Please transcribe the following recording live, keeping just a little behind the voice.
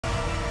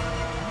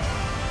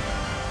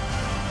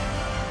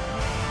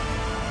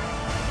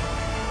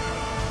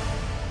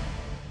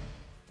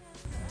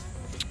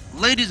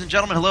Ladies and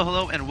gentlemen, hello,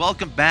 hello, and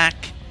welcome back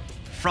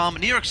from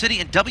New York City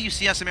and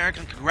WCS America.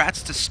 And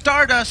congrats to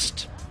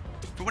Stardust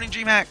for winning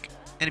DreamHack.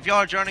 And if y'all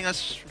are joining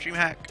us from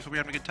DreamHack, hope you're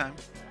having a good time.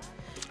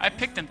 I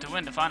picked them to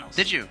win the finals.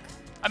 Did you?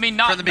 I mean,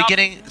 not from the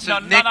beginning. So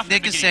not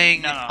Nick is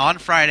saying on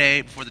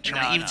Friday before the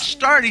tournament even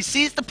started, he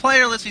sees the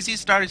player list, he sees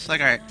Stardust, he's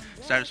like, all right,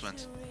 Stardust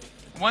wins.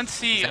 Once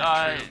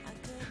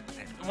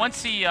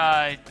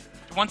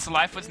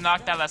Life was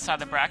knocked out outside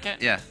the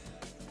bracket, yeah,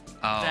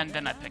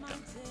 then I picked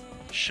them.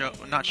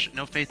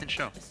 No faith in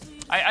Show.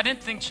 I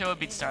didn't think Show would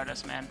beat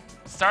Stardust, man.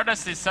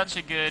 Stardust is such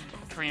a good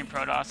Korean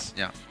Protoss.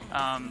 Yeah.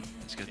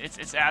 It's good.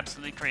 It's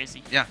absolutely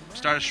crazy. Yeah,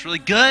 Stardust really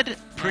good.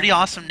 Pretty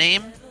awesome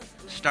name,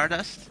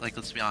 Stardust. Like,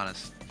 let's be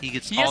honest, he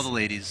gets all the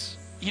ladies.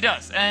 He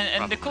does,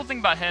 and the cool thing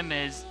about him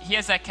is he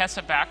has that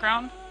Kessa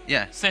background.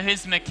 Yeah. So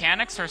his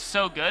mechanics are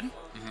so good,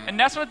 and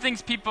that's one of the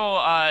things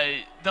people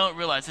don't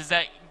realize is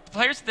that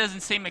players that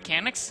doesn't say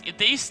mechanics, if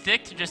they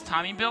stick to just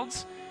timing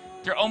builds,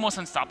 they're almost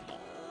unstoppable.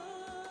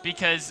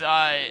 Because,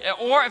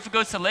 or if it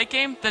goes to late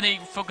game, then they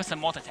focus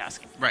on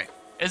multitasking. Right.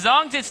 As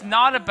long as it's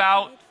not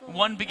about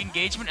one big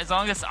engagement, as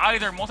long as it's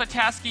either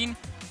multitasking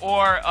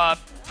or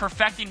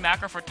perfecting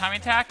macro for time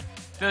attack,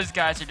 those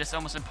guys are just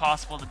almost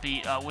impossible to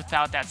beat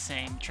without that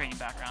same training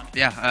background.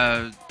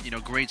 Yeah,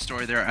 great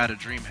story there out of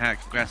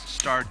DreamHack. Congrats to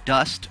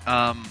Stardust.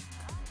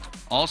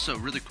 Also,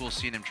 really cool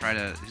seeing him try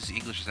to. His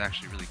English is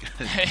actually really good.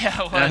 Yeah,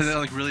 it was. That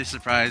like really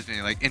surprised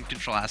me. Like in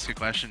control, ask a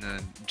question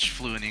and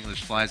fluent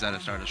English flies out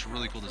of Stardust.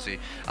 Really cool to see.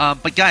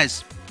 But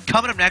guys,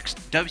 coming up next,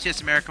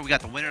 WCS America, we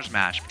got the winners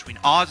match between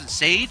Oz and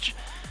Sage.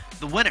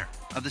 The winner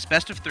of this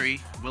best of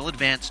 3 will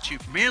advance to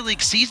Premier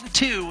League Season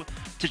 2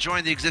 to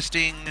join the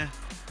existing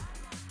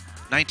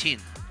 19.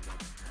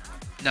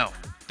 No,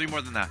 3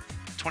 more than that.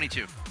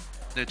 22.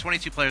 The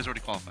 22 players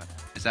already qualified.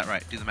 Is that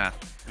right? Do the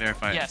math.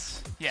 Verify.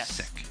 Yes. Yes.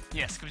 Sick.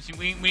 Yes, because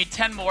we need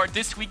 10 more.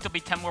 This week there'll be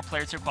 10 more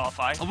players who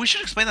qualify. Oh, we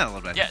should explain that a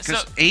little bit. Yeah,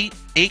 because so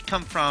 8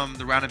 come from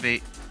the round of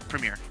 8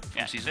 Premier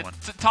from Season 1.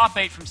 The top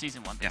 8 from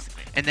Season 1,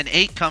 basically. Yeah. And then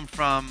 8 come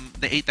from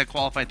the 8 that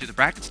qualified through the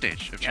bracket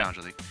stage of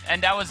Challenger League.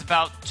 And that was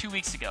about 2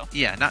 weeks ago.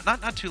 Yeah,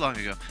 not too long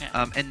ago.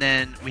 Yeah. And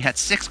then we had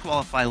 6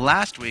 qualify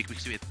last week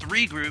because we had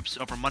 3 groups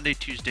over Monday,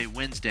 Tuesday,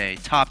 Wednesday.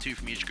 Top 2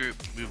 from each group.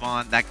 Move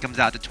on. That comes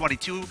out to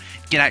 22.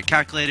 Get out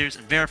calculators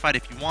and verify it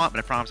if you want, but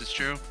I promise it's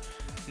true.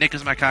 Nick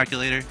is my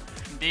calculator.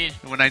 Indeed.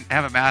 When I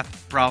have a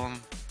math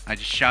problem, I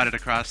just shout it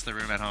across the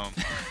room at home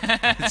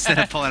instead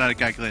of pulling out a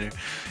calculator.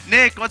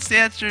 Nick, what's the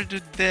answer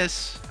to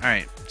this? All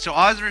right. So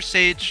Oz versus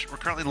Sage. We're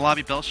currently in the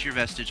lobby. Belshire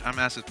Vestige. I'm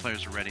asking if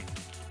players are ready.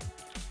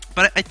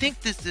 But I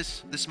think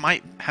this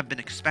might have been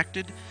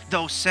expected.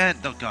 Though Sen.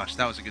 Oh gosh,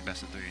 that was a good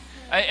best of 3.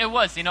 It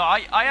was. You know,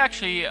 I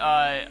actually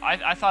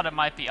I thought it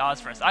might be Oz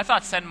first. I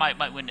thought Sen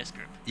might win this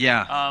group.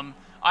 Yeah.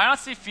 I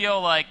honestly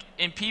feel like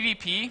in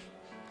PvP,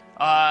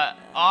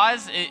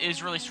 Oz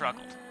is really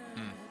struggled.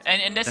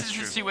 And this is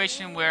a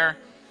situation where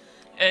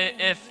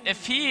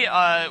if he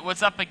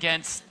was up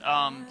against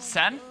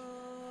Sen,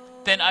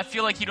 then I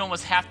feel like he'd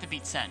almost have to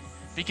beat Sen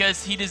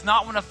because he does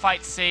not want to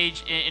fight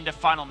Sage in the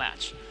final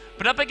match.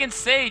 But up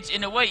against Sage,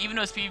 in a way, even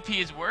though his PvP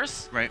is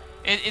worse, right?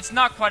 It's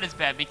not quite as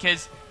bad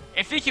because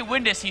if he can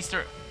win this, he's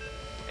through.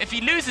 If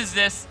he loses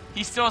this,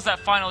 he still has that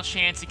final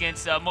chance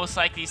against most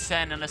likely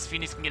Sen, unless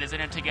Phoenix can get his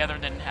inner together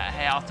and then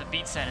have to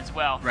beat Sen as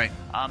well. Right.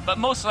 But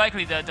most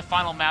likely the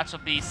final match will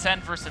be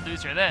Sen versus the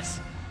loser of this.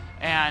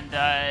 And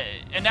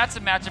that's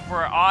a matchup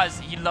where Oz,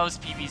 he loves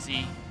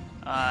PvZ,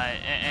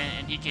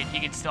 and he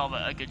can still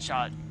have a good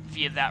shot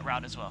via that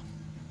route as well.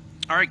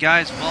 All right,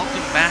 guys,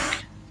 welcome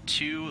back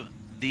to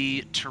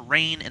the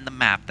terrain and the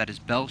map that is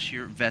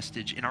Belshire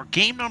Vestige in our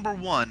game number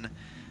 1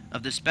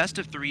 of this best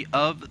of 3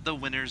 of the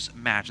winners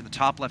match. In the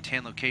top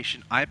left-hand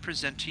location, I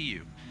present to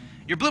you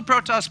your Blue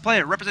Protoss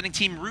player representing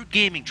Team Root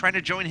Gaming, trying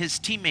to join his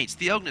teammates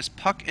Theognis,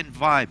 Puck, and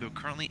Vibe, who are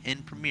currently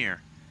in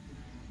Premier.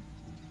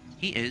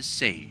 He is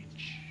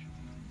Sage.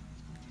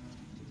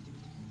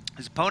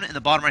 His opponent in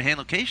the bottom right-hand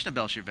location of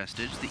Belshire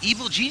Vestige, the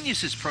Evil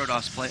Geniuses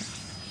Protoss player,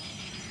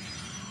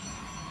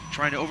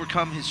 trying to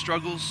overcome his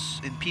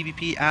struggles in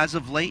PvP as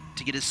of late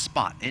to get his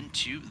spot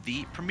into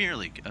the Premier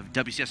League of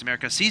WCS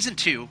America Season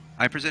 2.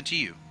 I present to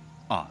you,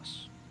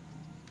 Oz.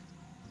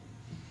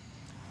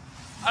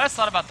 I just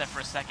thought about that for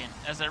a second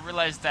as I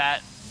realized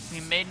that we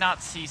may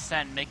not see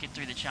Sen make it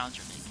through the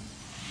Challenger League.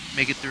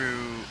 Make it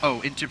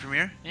through, into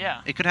Premier?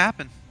 Yeah. It could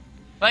happen.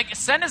 Like,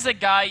 Sen is a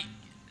guy,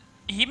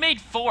 he made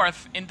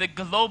 4th in the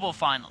global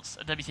finals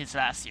of WCS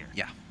last year.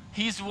 Yeah.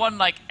 He's won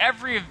like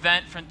every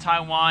event from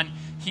Taiwan.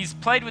 He's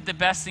played with the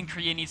best in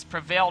Korea, and he's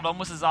prevailed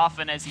almost as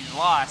often as he's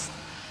lost.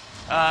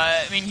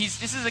 I mean,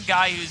 this is a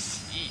guy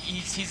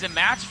he's a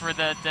match for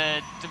the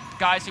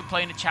guys who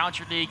play in the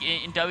Challenger League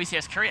in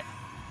WCS Korea.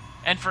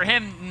 And for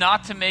him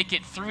not to make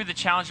it through the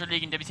Challenger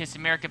League in WCS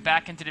America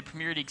back into the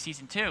Premier League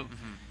Season 2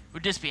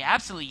 would just be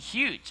absolutely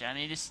huge. I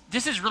mean,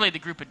 this is really the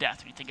group of death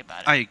when you think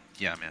about it.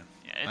 Yeah, man.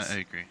 Yeah, I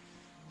agree.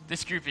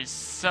 This group is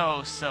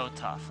so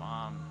tough.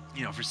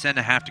 You know, for Sen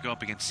to have to go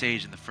up against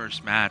Sage in the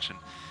first match, and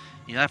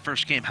you know that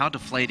first game, how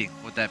deflating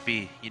would that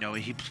be? You know,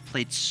 he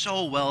played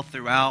so well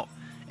throughout,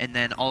 and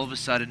then all of a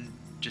sudden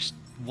just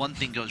one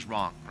thing goes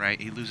wrong, right?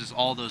 He loses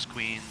all those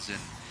queens and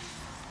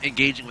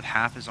engaging with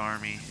half his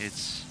army.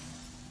 It's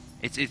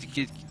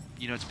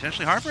you know, it's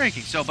potentially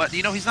heartbreaking. So, but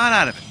you know, he's not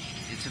out of it.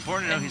 It's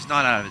important to know he's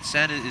not out of it.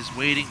 Sen is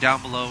waiting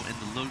down below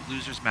in the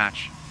losers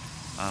match.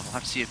 We'll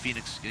have to see if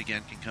Phoenix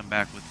again can come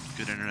back with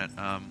good internet,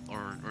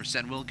 or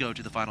Sen will go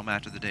to the final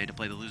match of the day to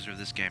play the loser of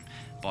this game.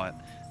 But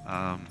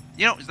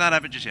you know, he's not out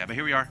of it just yet. But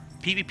here we are,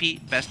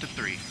 PvP best of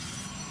 3,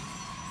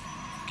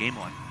 game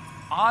 1.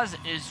 Oz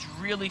is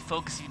really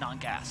focusing on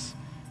gas.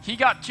 He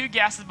got 2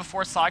 gases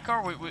before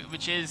sidecar,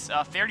 which is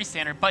fairly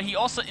standard, but he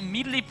also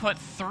immediately put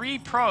 3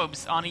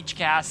 probes on each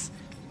gas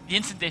the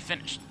instant they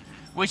finished,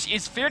 which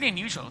is fairly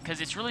unusual because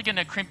it's really going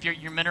to crimp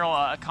your mineral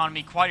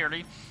economy quite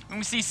early. When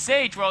we see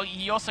Sage, well,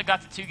 he also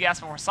got the 2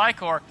 gas before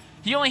sidecar.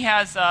 He only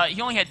had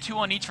 2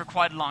 on each for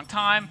quite a long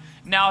time.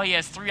 Now he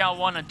has 3 on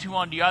one and 2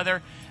 on the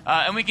other,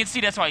 and we can see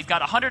that's why he's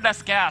got 100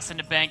 less gas in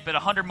the bank, but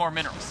 100 more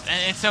minerals,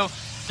 and so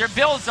their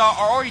builds are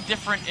already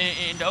different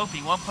in the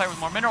opening. One player with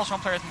more minerals,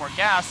 one player with more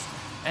gas.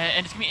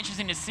 And it's going to be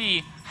interesting to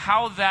see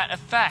how that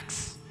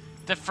affects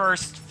the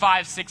first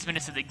 5-6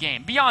 minutes of the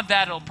game. Beyond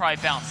that, it'll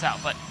probably balance out.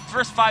 But the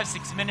first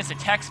 5-6 minutes, the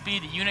tech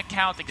speed, the unit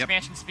count, the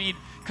expansion speed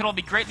could all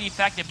be greatly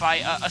affected by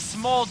a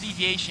small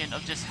deviation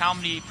of just how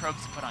many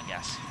probes to put on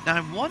gas. Now,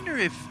 I wonder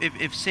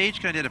if Sage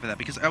can identify that,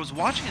 because I was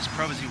watching his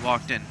probe as he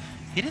walked in.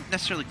 He didn't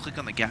necessarily click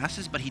on the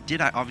gases, but he did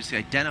obviously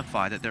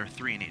identify that there are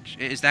 3 in each.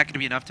 Is that going to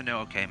be enough to know,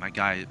 okay,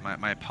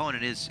 my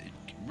opponent is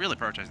really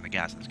prioritizing the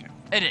gas in this game?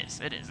 It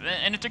is.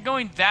 And if they're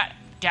going that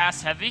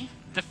gas heavy,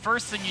 the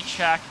first thing you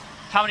check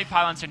how many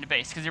pylons are in the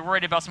base, because you're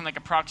worried about something like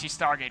a proxy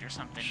Stargate or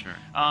something. Sure.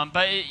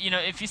 You know,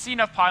 if you see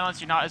enough pylons,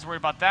 you're not as worried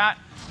about that.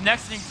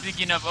 Next thing,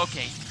 thinking of,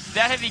 okay,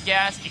 that heavy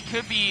gas, it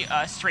could be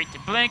straight to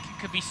blink, it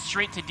could be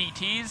straight to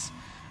DTs,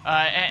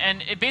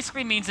 and it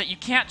basically means that you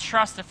can't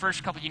trust the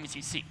first couple units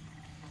you see.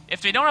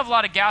 If they don't have a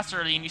lot of gas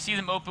early and you see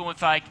them open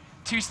with like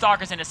 2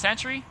 Stalkers and a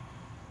Sentry,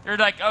 they're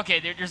like,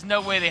 okay, there's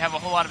no way they have a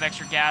whole lot of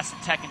extra gas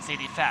and tech and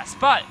safety fast.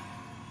 But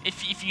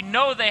if you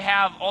know they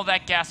have all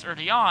that gas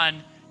early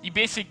on, you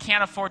basically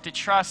can't afford to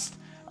trust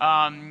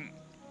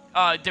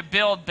the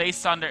build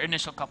based on their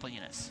initial couple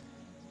units.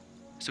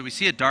 So we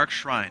see a Dark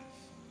Shrine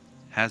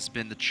has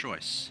been the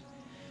choice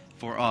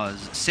for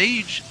Oz.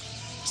 Sage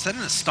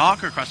sending a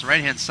Stalker across the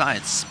right-hand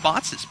side,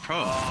 spots his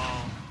probe.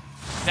 Oh,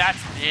 that's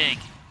big.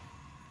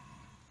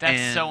 That's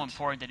And so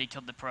important that he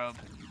killed the probe.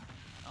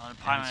 The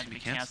pylon had to be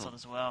canceled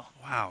as well.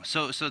 Wow.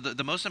 So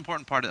the most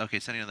important part, okay,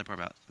 sending another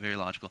probe out, very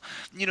logical.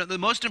 You know, the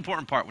most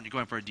important part when you're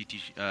going for a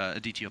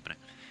DT opening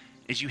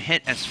is you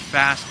hit as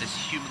fast as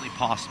humanly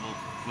possible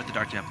with the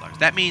Dark Templars.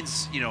 That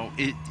means, you know,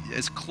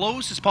 as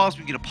close as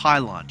possible you get a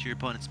pylon to your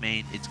opponent's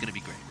main, it's going to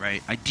be great,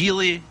 right?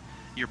 Ideally,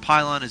 your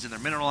pylon is in their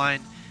mineral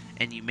line,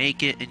 and you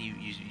make it, and you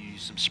use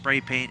some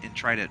spray paint and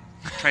try to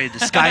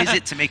disguise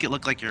it to make it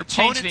look like your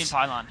opponent's. Change the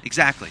pylon.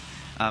 Exactly.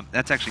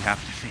 That's actually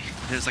happened to me.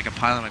 There's like a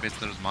pylon on my base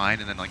that was mine,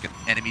 and then like an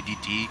enemy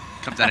DT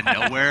comes out of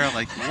nowhere. I'm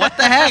like, what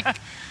the heck?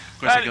 Of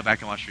course, I go back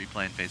and watch the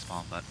replay and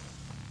facepalm, but...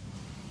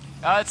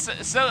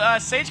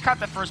 Sage caught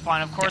the first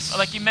pylon, of course. Yes.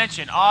 Like you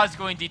mentioned, Oz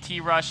going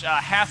DT rush,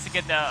 has to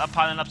get the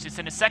pylon up to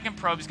send a second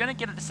probe. He's going to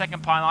get at the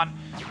second pylon.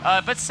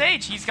 But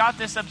Sage, he's got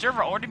this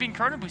Observer already being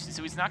chrono boosted,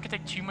 so he's not going to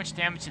take too much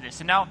damage to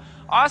this. And now,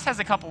 Oz has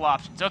a couple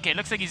options. Okay, it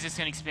looks like he's just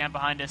going to expand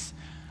behind us.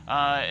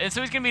 And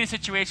so he's going to be in a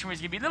situation where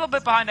he's going to be a little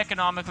bit behind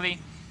economically,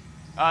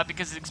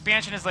 because his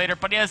expansion is later,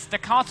 but he has the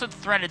constant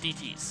threat of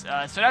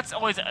DTs. So that's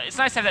always, it's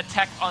nice to have that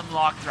tech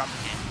unlocked throughout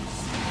the game.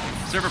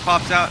 Server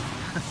pops out.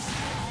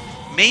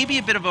 Maybe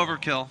a bit of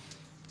overkill.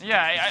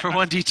 Yeah, for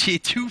 1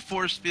 DT, 2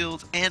 force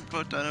fields, and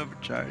photon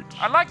overcharge.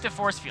 I like the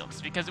force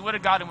fields because it would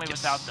have gotten away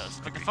without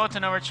those. But the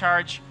photon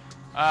overcharge,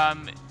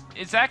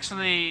 it's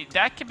actually,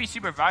 that could be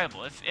super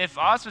valuable. If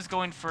Oz was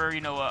going for,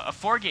 you know, a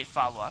 4-gate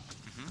follow-up,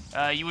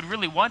 you would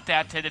really want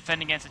that to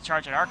defend against a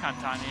charge at Archon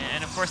time.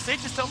 And of course,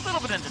 Sage is still a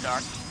little bit in the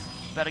dark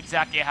about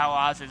exactly how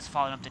Oz is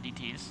following up the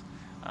DTs.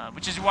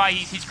 Which is why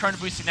he's chrono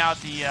boosting out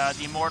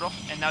the Immortal,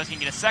 and now he's going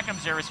to get a second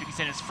Observer so he can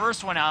send his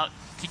first one out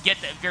to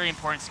get that very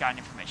important scouting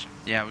information.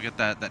 Yeah, we got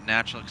that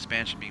natural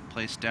expansion being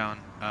placed down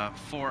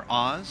for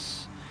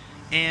Oz.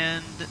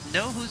 And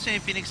no Hussein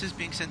Phoenix is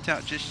being sent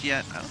out just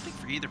yet. I don't think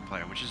for either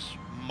player, which is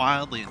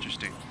mildly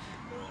interesting.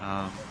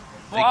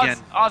 Well, again,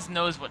 Oz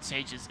knows what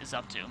Sage is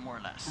up to, more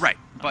or less. Right,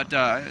 but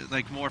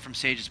like more from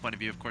Sage's point of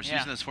view, of course,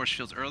 using those force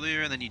fields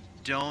earlier, and then you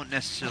don't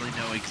necessarily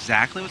know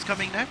exactly what's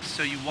coming next,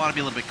 so you want to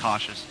be a little bit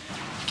cautious.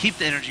 Keep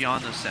the energy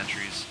on those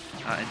sentries,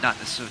 and not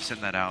necessarily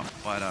send that out.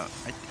 But I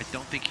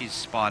don't think he's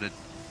spotted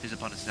his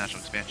opponent's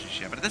natural expansion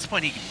yet. But at this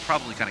point, he can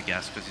probably kind of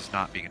guess because he's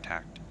not being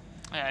attacked.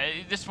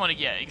 This one,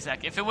 yeah,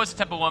 exactly. If it was a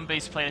Tempo 1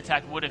 base plate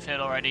attack, would have hit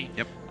already.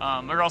 Yep.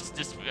 Or else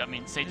just, I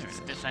mean, Sage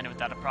just defended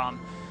without a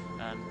problem.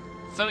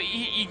 So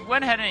he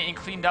went ahead and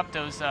cleaned up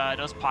those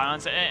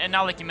pylons, and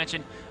now, like you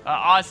mentioned,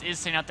 Oz is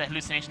sending out the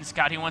hallucination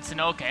scout. He wants to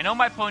know, okay, I know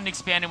my opponent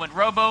expanded and went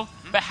Robo,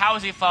 but how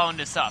is he following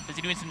this up? Is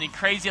he doing something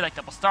crazy like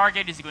double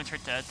Stargate? Is he going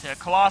straight to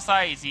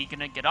Colossi? Is he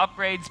going to get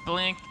upgrades,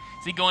 Blink?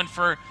 Is he going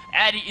for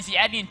is he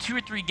adding in 2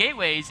 or 3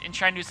 gateways and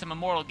trying to do some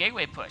Immortal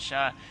gateway push?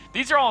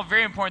 These are all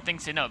very important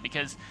things to know,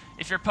 because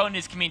if your opponent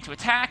is coming to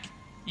attack,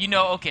 you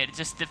know, okay, to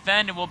just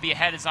defend and we'll be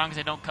ahead as long as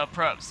they don't cut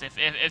probes.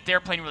 If they're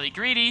playing really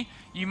greedy,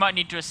 you might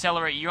need to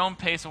accelerate your own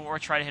pace or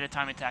try to hit a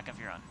time attack of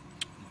your own.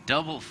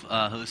 Double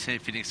Jose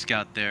Phoenix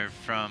Scout there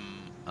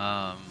from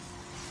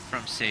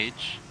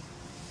Sage.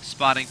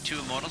 Spotting 2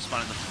 Immortals,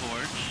 spotting the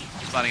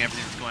Forge, spotting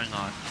everything that's going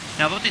on.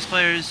 Now, both these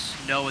players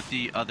know what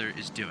the other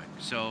is doing.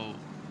 So,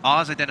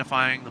 Oz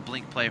identifying the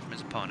blink play from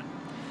his opponent.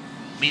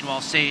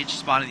 Meanwhile, Sage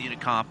spotting the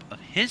unit comp of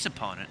his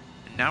opponent.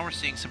 And now we're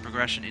seeing some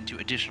progression into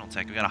additional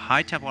tech. We've got a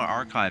High Templar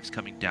Archives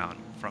coming down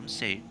from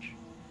Sage.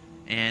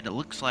 And it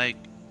looks like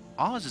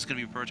Oz is going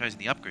to be prioritizing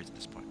the upgrades at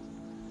this point,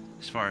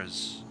 as far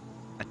as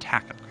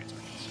attack upgrades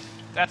are concerned.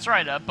 That's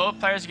right. Both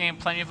players are getting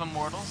plenty of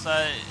Immortals.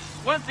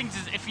 One of the things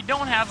is, if you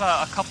don't have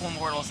a couple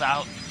Immortals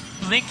out,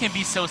 Blink can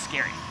be so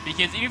scary.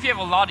 Because even if you have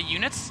a lot of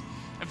units,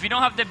 if you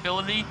don't have the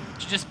ability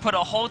to just put a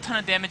whole ton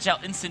of damage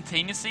out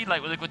instantaneously,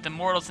 like with the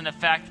Immortals and the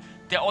fact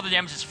that all the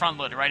damage is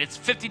front-loaded, right? It's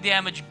 50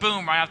 damage,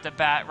 boom, right off the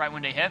bat, right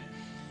when they hit.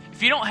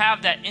 If you don't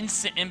have that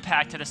instant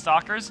impact to the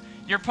Stalkers,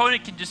 your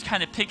opponent can just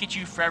kind of pick at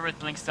you forever with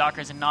Blink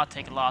Stalkers and not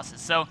take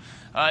losses. So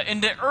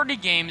in the early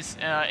games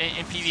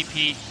in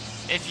PvP,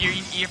 if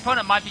your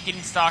opponent might be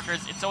getting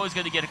Stalkers, it's always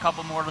good to get a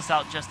couple Mortals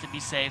out just to be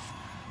safe.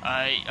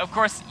 Of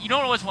course, you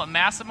don't always want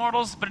massive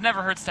Mortals, but it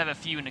never hurts to have a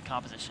few in the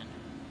composition.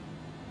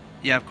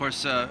 Yeah, of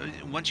course,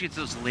 once you get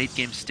to those late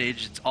game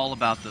stages, it's all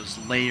about those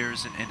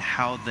layers and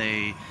how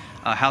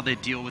they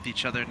deal with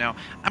each other. Now,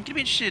 I'm going to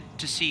be interested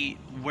to see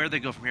where they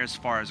go from here as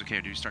far as,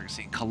 okay, do we start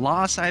seeing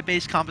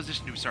Colossi-based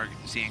composition? Do we start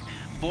seeing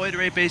Void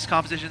Ray-based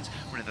compositions?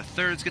 Where the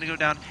third's going to go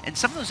down? And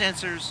some of those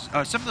answers,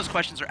 some of those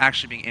questions are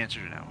actually being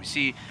answered now. We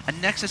see a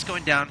Nexus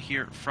going down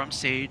here from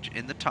Sage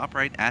in the top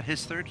right at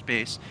his third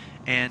base,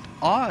 and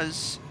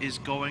Oz is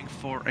going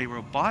for a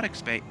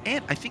Robotics Bay,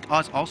 and I think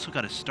Oz also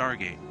got a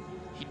Stargate.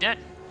 He did.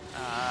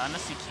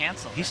 Unless he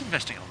canceled. He's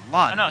investing a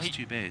lot in his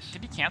 2 bays.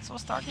 Did he cancel a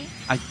Stargate?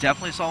 I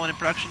definitely saw one in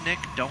production, Nick.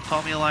 Don't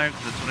call me a liar,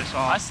 because that's what I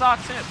saw. I saw it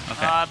too.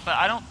 Okay. But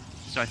I don't...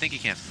 So I think he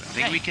canceled it. I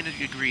think we can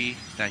agree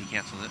that he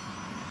canceled it.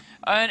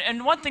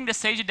 And one thing the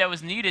Sage that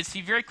was neat is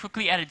he very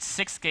quickly added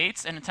 6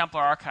 gates and the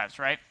Templar Archives,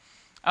 right?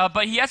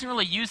 But he hasn't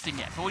really used them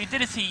yet. But what he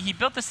did is he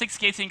built the 6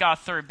 gates and got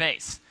a third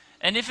base.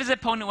 And if his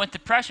opponent went to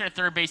pressure at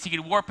third base, he could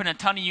warp in a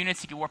ton of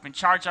units, he could warp and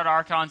charge out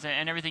Archons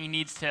and everything he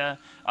needs to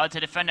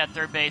defend that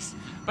third base.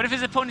 But if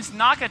his opponent's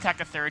not going to attack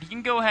the third, he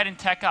can go ahead and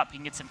tech up. He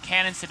can get some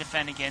cannons to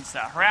defend against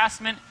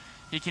harassment.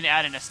 He can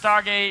add in a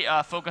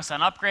Stargate, focus on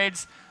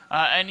upgrades.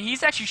 And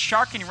he's actually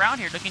sharking around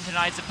here, looking to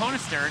deny his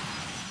opponent's third.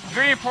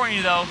 Very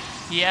importantly, though,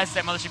 he has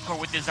that Mothership Core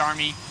with his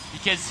army,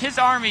 because his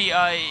army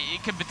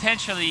could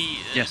potentially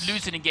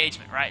lose an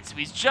engagement, right? So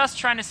he's just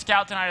trying to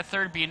scout deny the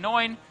third, be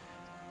annoying.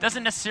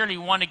 Doesn't necessarily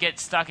want to get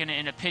stuck in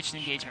a pitched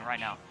engagement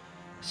right now.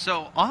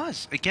 So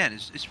Oz, again,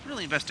 is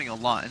really investing a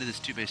lot into this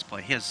 2-base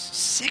play. He has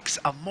 6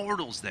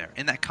 Immortals there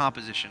in that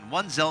composition.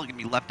 1 Zealot going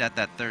to be left at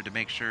that third to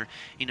make sure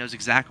he knows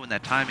exactly when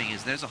that timing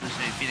is. There's a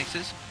Hallucinated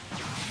Phoenixes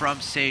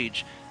from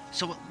Sage.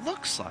 So it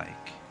looks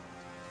like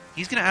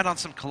he's going to add on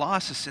some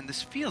Colossus, and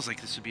this feels like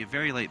this would be a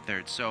very late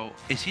third. So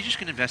is he just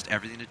going to invest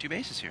everything into 2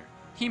 bases here?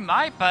 He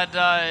might, but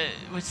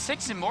with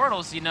 6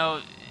 Immortals, you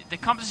know, the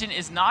composition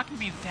is not going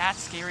to be that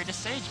scary to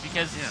Sage,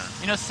 because,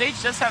 you know,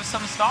 Sage does have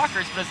some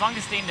Stalkers, but as long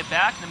as they stay in the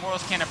back and the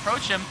Immortals can't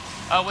approach him,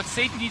 what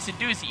Sage needs to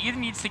do is he either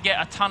needs to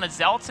get a ton of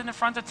Zealots in the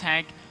front of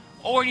tank,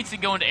 or he needs to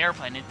go into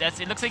airplane.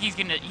 It looks like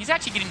he's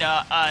actually getting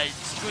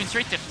going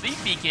straight to Fleet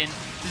Beacon,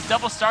 this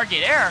double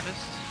Stargate Air.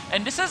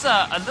 And this is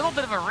a little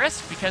bit of a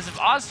risk, because if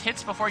Oz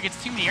hits before he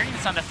gets too many air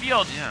units on the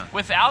field,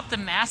 without the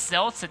mass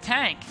Zealots to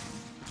tank,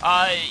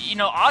 you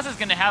know, Oz is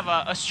going to have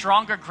a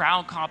stronger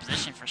ground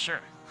composition for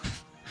sure.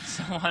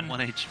 1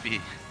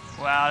 HP.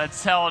 Wow, that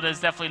Zealot is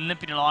definitely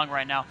limping along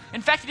right now. In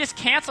fact, he just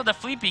canceled the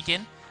Fleet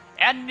Beacon,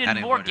 adding in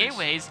more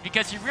gateways,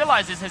 because he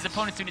realizes his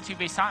opponent's doing a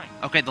 2-base timing.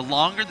 Okay, the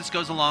longer this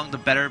goes along, the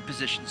better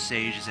position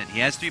Sage is in.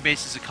 He has 3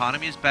 bases,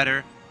 economy is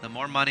better. The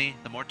more money,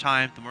 the more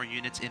time, the more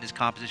units in his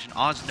composition.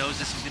 Oz knows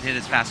this, he's going to hit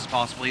as fast as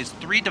possible. He has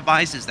 3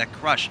 devices that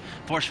crush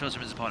force fields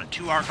from his opponent.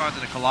 2 Archons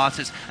and a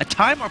Colossus. A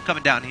Time Warp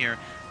coming down here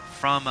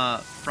from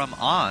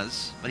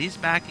Oz, but he's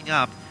backing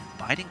up.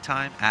 Biding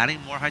time, adding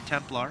more High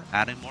Templar,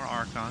 adding more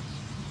Archons.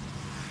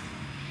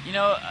 You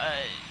know,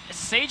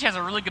 Sage has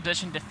a really good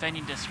position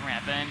defending this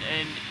ramp, and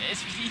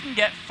if he can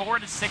get 4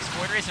 to 6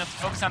 Void Rays, and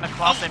focus on the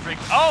Colossi break.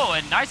 Oh,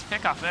 a nice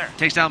pickoff there.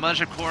 Takes down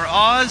Mothership Core.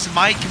 Oz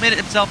might commit it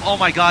himself. Oh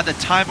my god, the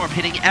Time Warp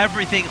hitting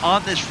everything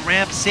on this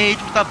ramp. Sage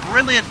with a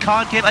brilliant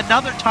concave.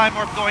 Another Time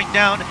Warp going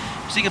down.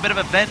 We're seeing a bit of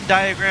a Venn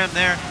diagram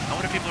there. I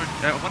wonder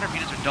if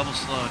units are double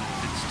slowed.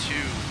 It's 2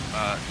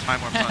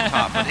 Time Warps on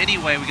top. But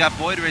anyway, we got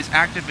Void Rays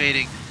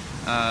activating.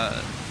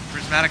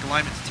 Prismatic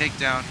alignment to take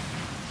down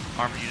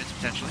armor units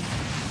potentially.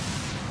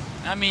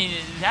 I mean,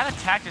 that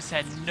attack just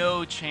had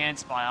no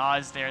chance by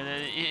Oz there.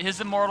 His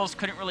Immortals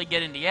couldn't really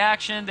get into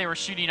action. They were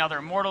shooting other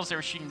Immortals. They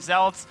were shooting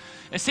Zealots.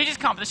 Sage's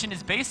composition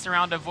is based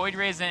around Void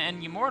Rays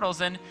and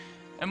Immortals, and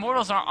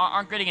Immortals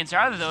aren't great against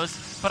either of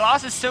those, but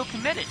Oz is so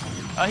committed.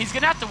 He's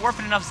going to have to warp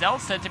in enough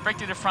Zealots to break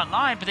through the front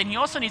line, but then he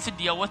also needs to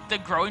deal with the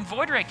growing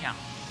Void Ray count.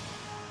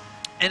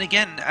 And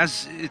again,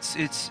 as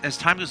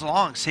time goes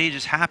along, Sage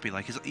is happy.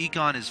 Like, his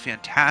Econ is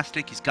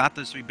fantastic. He's got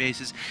those 3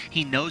 bases.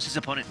 He knows his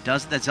opponent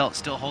doesn't. That Zealot's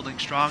still holding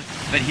strong.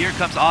 But here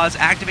comes Oz,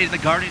 activating the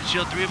Guardian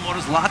Shield. 3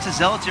 Immortals, lots of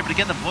Zealots here. But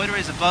again, the Void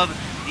Rays above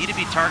need to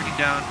be targeting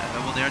down.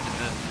 Well, they're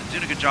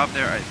doing a good job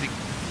there. I think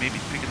maybe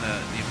picking the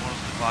Immortals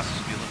and the Colossus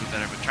would be a little bit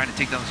better. But trying to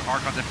take down those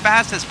Archons as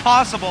fast as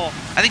possible.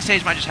 I think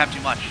Sage might just have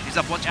too much. He's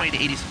up 120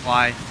 to 80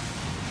 supply.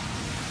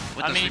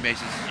 With those 3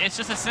 bases. It's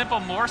just a simple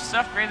more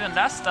stuff greater than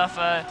that stuff.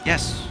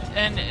 Yes.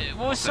 And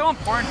what was so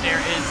important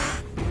there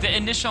is the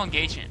initial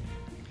engagement.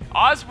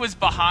 Oz was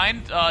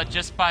behind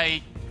just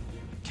by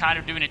kind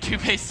of doing a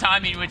 2-base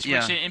timing, which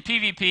in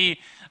PvP,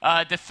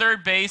 the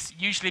 3rd base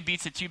usually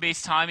beats the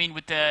 2-base timing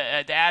with the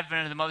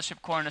advent of the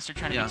Mothership Core unless they're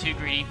trying to be too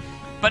greedy.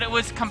 But it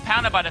was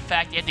compounded by the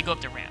fact you had to go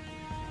up the ramp.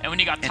 And when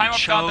you got time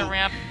up down the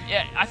ramp,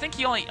 I think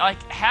he only,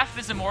 like, half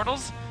his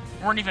Immortals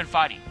weren't even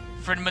fighting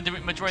for the majority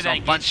of that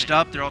engagement. Bunched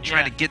up, they're all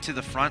trying to get to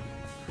the front.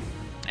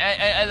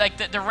 Like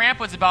the ramp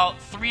was about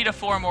 3 to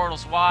 4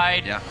 Immortals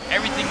wide. Yeah.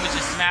 Everything was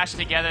just smashed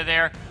together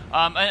there.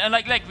 And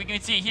like we can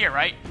see here,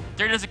 right?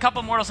 There's a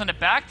couple Immortals in the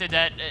back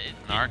that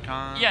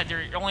Archon. Yeah,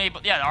 they're only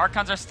able. Yeah, the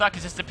Archons are stuck.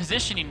 It's just the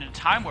positioning and the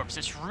time warps.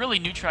 It's really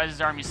neutralizes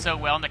the army so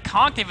well. And the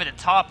concave at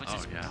the top was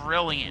just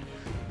brilliant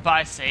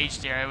by Sage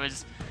there. It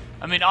was,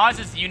 I mean,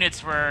 Oz's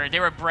units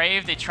were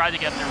brave. They tried to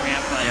get up the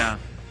ramp, but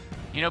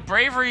you know,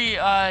 bravery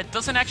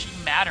doesn't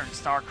actually matter in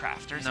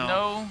StarCraft.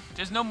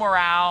 There's no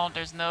morale.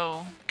 There's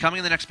no... Coming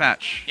in the next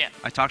patch. Yeah.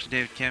 I talked to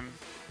David Kim.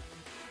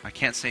 I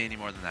can't say any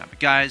more than that. But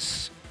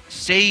guys,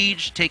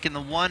 Sage taking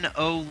the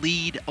 1-0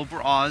 lead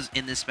over Oz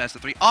in this best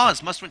of 3.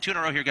 Oz must win 2 in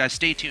a row here, guys.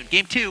 Stay tuned.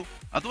 Game 2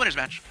 of the winners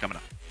match coming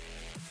up.